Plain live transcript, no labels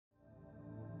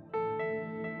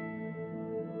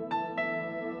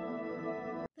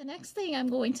next thing I'm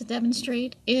going to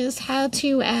demonstrate is how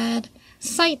to add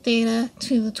site data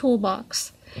to the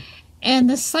toolbox. And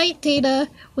the site data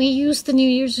we use the new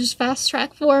user's fast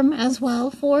track form as well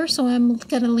for, so I'm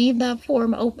going to leave that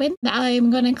form open.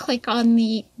 I'm going to click on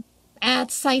the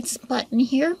Add Sites button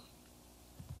here.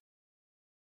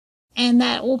 And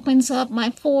that opens up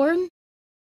my form.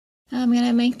 I'm going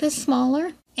to make this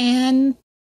smaller. And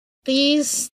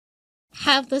these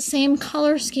have the same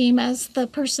color scheme as the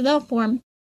personnel form.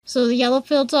 So the yellow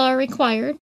fields are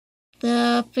required.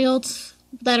 The fields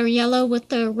that are yellow with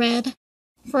the red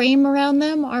frame around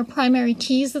them are primary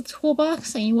keys of the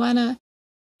toolbox, and you want to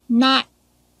not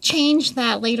change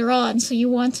that later on. So you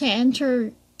want to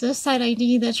enter the site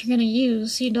ID that you're going to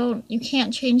use. You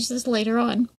can't change this later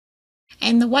on.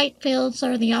 And the white fields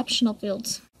are the optional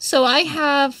fields. So I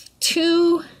have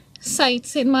two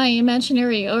sites in my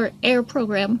imaginary or air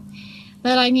program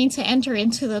that I need to enter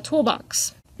into the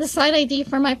toolbox. The site ID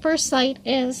for my first site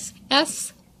is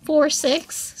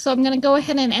S46, so I'm going to go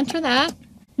ahead and enter that.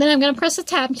 Then I'm going to press the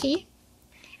tab key,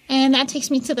 and that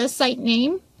takes me to the site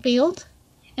name field,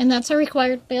 and that's a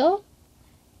required field.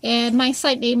 And my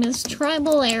site name is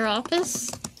Tribal Air Office.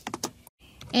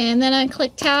 And then I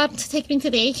click tab to take me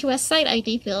to the AQS site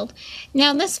ID field.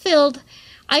 Now in this field,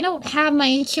 I don't have my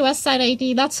AQS site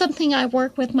ID. That's something I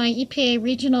work with my EPA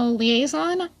regional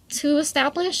liaison to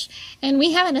establish, and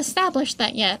we haven't established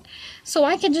that yet. So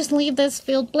I can just leave this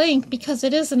field blank because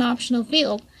it is an optional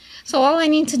field. So all I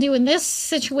need to do in this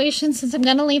situation, since I'm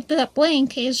going to leave that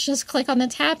blank, is just click on the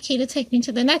tab key to take me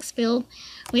to the next field,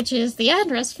 which is the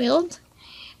address field.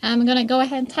 I'm going to go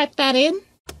ahead and type that in,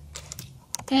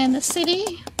 and the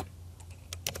city,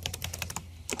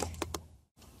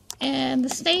 and the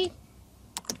state,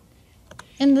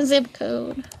 and the zip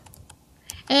code.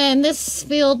 And this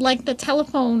field, like the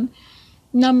telephone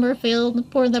number field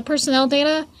for the personnel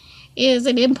data, is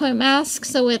an input mask,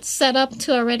 so it's set up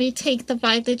to already take the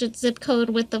 5-digit zip code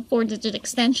with the 4-digit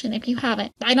extension if you have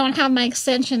it. I don't have my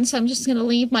extension, so I'm just going to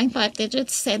leave my 5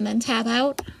 digits and then tab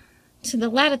out to the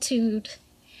latitude.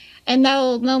 And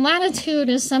now the latitude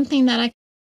is something that I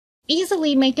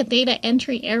easily make a data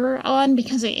entry error on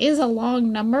because it is a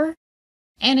long number.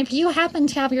 And if you happen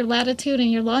to have your latitude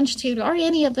and your longitude or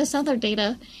any of this other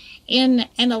data in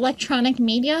an electronic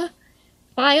media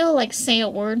file, like say a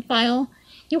Word file,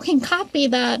 you can copy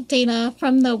that data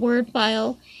from the Word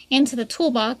file into the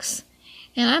toolbox.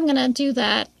 And I'm going to do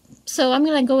that. So I'm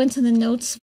going to go into the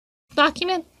notes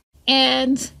document,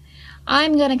 and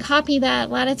I'm going to copy that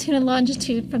latitude and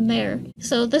longitude from there.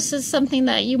 So this is something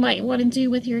that you might want to do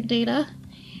with your data.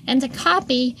 And to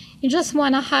copy, you just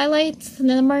want to highlight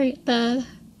the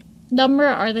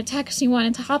number or the text you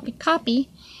wanted to copy,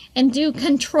 and do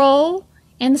Control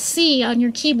and C on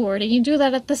your keyboard, and you do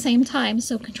that at the same time.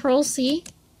 So Control C,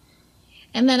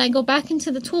 and then I go back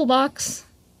into the toolbox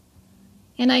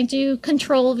and I do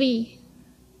Control V.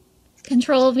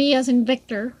 Control V as in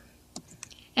Victor,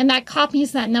 and that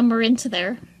copies that number into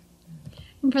there.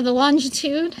 And for the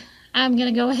longitude, I'm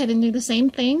going to go ahead and do the same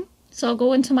thing. So I'll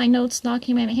go into my notes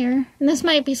document here. And this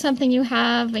might be something you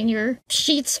have in your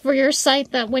sheets for your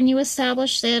site, that when you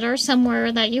established it, or somewhere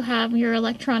that you have your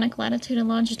electronic latitude and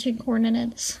longitude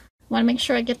coordinates. I want to make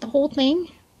sure I get the whole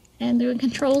thing, and do a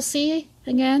Control C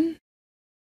again,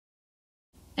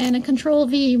 and a Control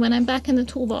V when I'm back in the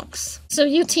toolbox. So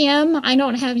UTM, I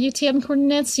don't have UTM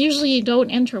coordinates. Usually you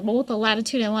don't enter both the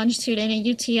latitude and longitude in a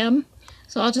UTM.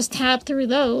 So I'll just tab through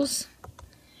those.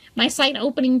 My site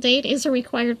opening date is a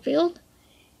required field,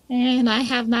 and I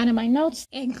have that in my notes.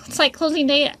 And site closing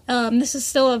date, this is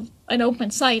still an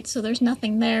open site, so there's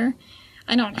nothing there.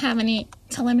 I don't have any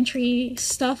telemetry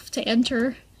stuff to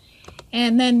enter.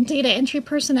 And then data entry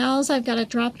personnels, I've got a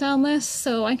drop-down list,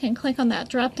 so I can click on that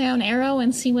drop-down arrow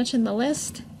and see what's in the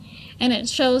list. And it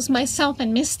shows myself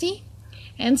and Misty.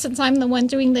 And since I'm the one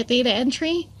doing the data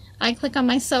entry, I click on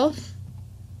myself.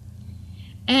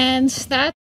 And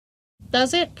that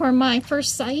does it for my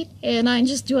first site, and I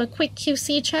just do a quick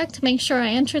QC check to make sure I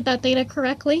entered that data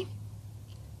correctly,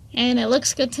 and it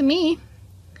looks good to me.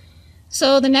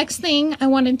 So the next thing I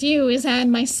want to do is add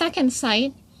my second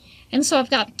site, and so I've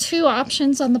got two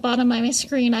options on the bottom of my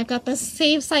screen. I've got the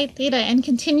Save Site Data and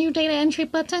Continue Data Entry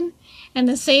button, and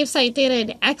the Save Site Data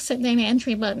and Exit Data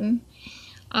Entry button.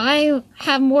 I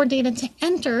have more data to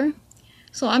enter,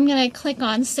 so I'm going to click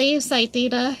on Save Site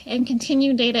Data and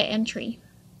Continue Data Entry.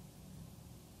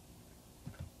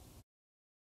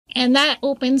 And that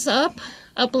opens up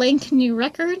a blank new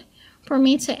record for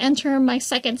me to enter my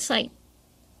second site.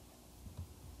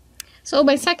 So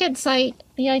my second site,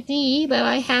 the ID that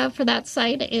I have for that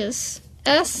site is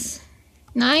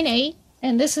S98,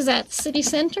 and this is at City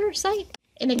Center site.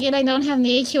 And again, I don't have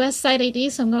the AQS site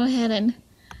ID, so I'm going to go ahead and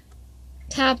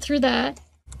tab through that.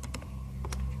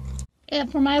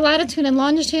 And for my latitude and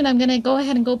longitude, I'm going to go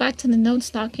ahead and go back to the notes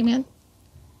document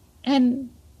and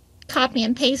copy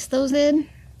and paste those in.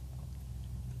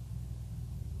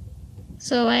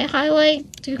 So I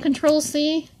highlight, do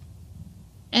Control-C,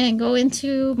 and go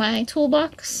into my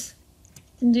toolbox,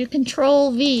 and do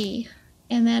Control-V,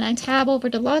 and then I tab over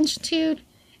to longitude,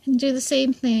 and do the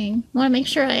same thing. I want to make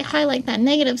sure I highlight that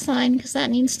negative sign, because that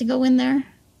needs to go in there.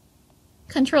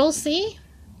 Control-C,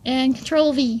 and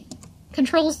Control-V.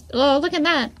 Oh, look at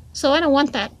that. So I don't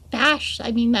want that dash,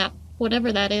 that,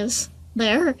 whatever that is,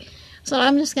 there. So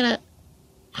I'm just going to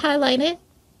highlight it,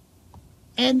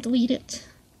 and delete it,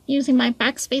 using my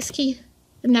backspace key,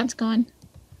 and that's gone.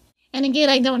 And again,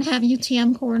 I don't have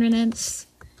UTM coordinates,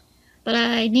 but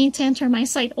I need to enter my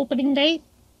site opening date,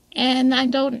 and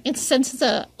since it's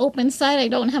an open site, I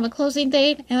don't have a closing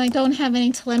date, and I don't have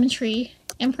any telemetry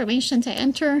information to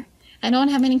enter. I don't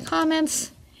have any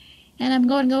comments, and I'm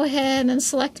going to go ahead and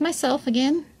select myself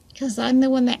again, because I'm the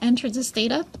one that entered this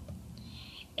data.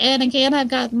 And again, I've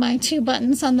got my 2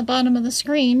 buttons on the bottom of the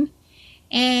screen.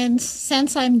 And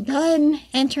since I'm done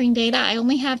entering data, I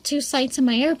only have 2 sites in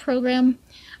my AIR program.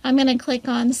 I'm going to click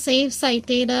on Save Site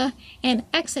Data and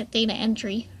Exit Data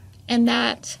Entry. And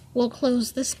that will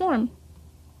close this form.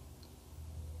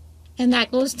 And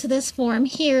that goes to this form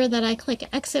here that I click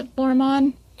Exit Form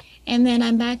on. And then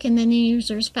I'm back in the New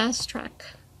Users Fast Track.